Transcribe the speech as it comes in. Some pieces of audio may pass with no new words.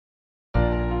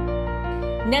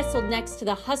Nestled next to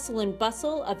the hustle and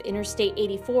bustle of Interstate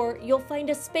 84, you'll find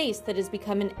a space that has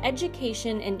become an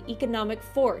education and economic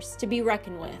force to be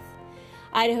reckoned with.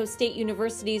 Idaho State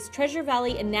University's Treasure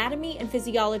Valley Anatomy and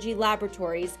Physiology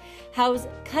laboratories house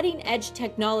cutting-edge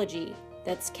technology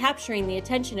that's capturing the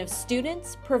attention of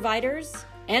students, providers,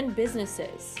 and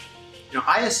businesses. You know,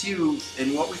 ISU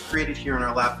and what we've created here in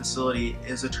our lab facility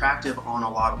is attractive on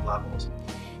a lot of levels.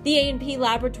 The A&P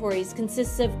Laboratories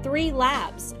consists of 3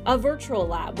 labs, a virtual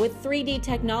lab with 3D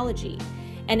technology,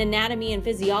 an anatomy and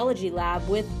physiology lab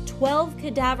with 12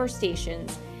 cadaver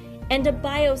stations, and a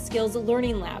bioskills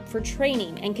learning lab for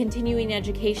training and continuing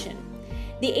education.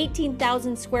 The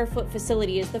 18,000 square foot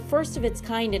facility is the first of its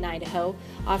kind in Idaho,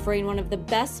 offering one of the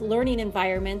best learning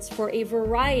environments for a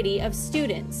variety of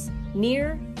students,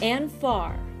 near and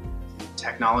far. The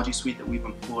technology suite that we've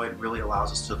employed really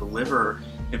allows us to deliver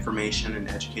information and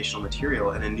educational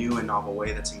material in a new and novel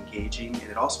way that's engaging, and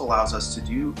it also allows us to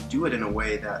do it in a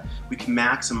way that we can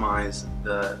maximize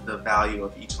the value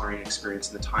of each learning experience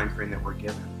in the time frame that we're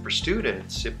given. For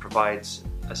students, it provides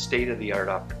a state-of-the-art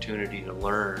opportunity to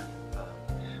learn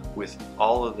with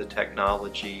all of the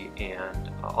technology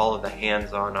and all of the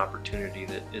hands-on opportunity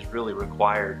that is really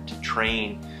required to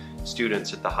train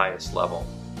students at the highest level.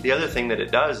 The other thing that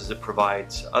it does is it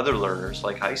provides other learners,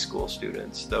 like high school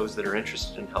students, those that are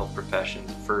interested in health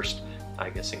professions, first,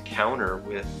 encounter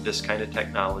with this kind of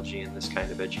technology and this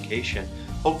kind of education,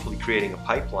 hopefully creating a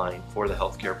pipeline for the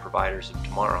healthcare providers of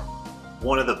tomorrow.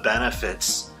 One of the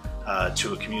benefits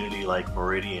to a community like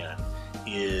Meridian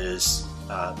is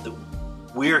that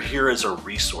we're here as a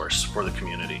resource for the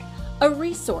community. A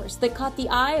resource that caught the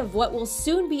eye of what will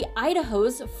soon be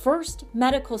Idaho's first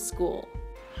medical school.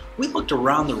 We looked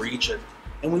around the region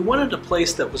and we wanted a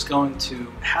place that was going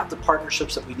to have the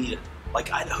partnerships that we needed,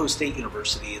 like Idaho State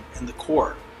University and the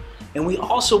core. And we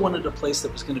also wanted a place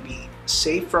that was going to be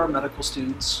safe for our medical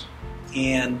students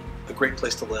and a great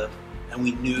place to live. And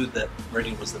we knew that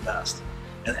Meridian was the best.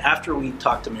 And after we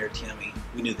talked to Mayor Tammy,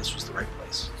 we knew this was the right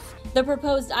place. The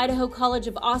proposed Idaho College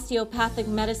of Osteopathic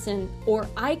Medicine, or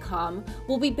ICOM,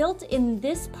 will be built in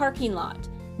this parking lot,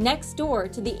 next door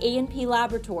to the A&P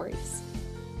Laboratories.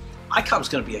 ICOM is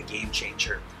going to be a game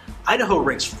changer. Idaho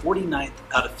ranks 49th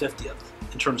out of 50th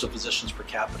in terms of physicians per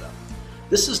capita.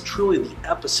 This is truly the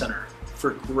epicenter for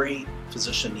great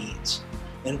physician needs.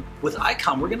 And with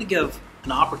ICOM, we're going to give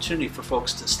an opportunity for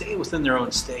folks to stay within their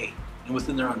own state and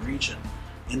within their own region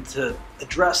and to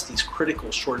address these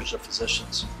critical shortage of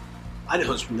physicians.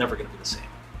 Idaho's never going to be the same.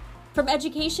 From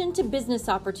education to business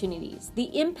opportunities,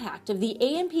 the impact of the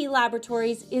A&P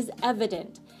Laboratories is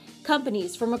evident.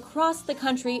 Companies from across the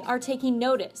country are taking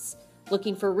notice,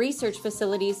 looking for research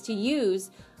facilities to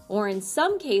use, or in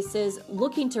some cases,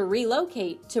 looking to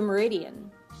relocate to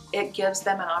Meridian. It gives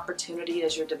them an opportunity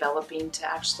as you're developing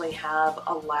to actually have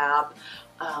a lab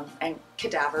and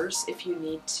cadavers if you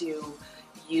need to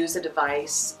use a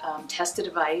device, test a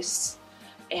device,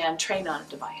 and train on a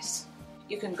device.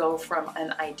 You can go from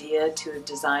an idea to a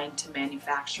design to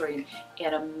manufacturing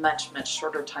in a much, much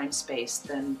shorter time space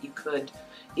than you could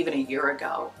even a year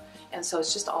ago. And so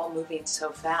it's just all moving so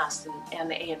fast, and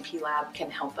the A&P Lab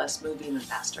can help us move even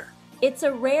faster. It's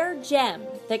a rare gem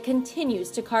that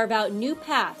continues to carve out new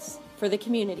paths for the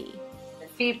community. The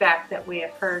feedback that we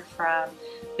have heard from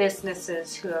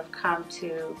businesses who have come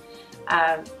to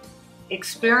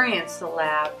experience the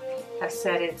lab have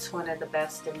said it's one of the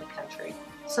best in the country.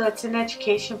 So it's an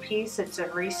education piece, it's a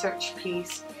research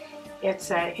piece, it's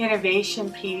an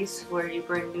innovation piece where you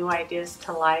bring new ideas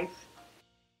to life.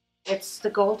 It's the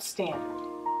gold standard.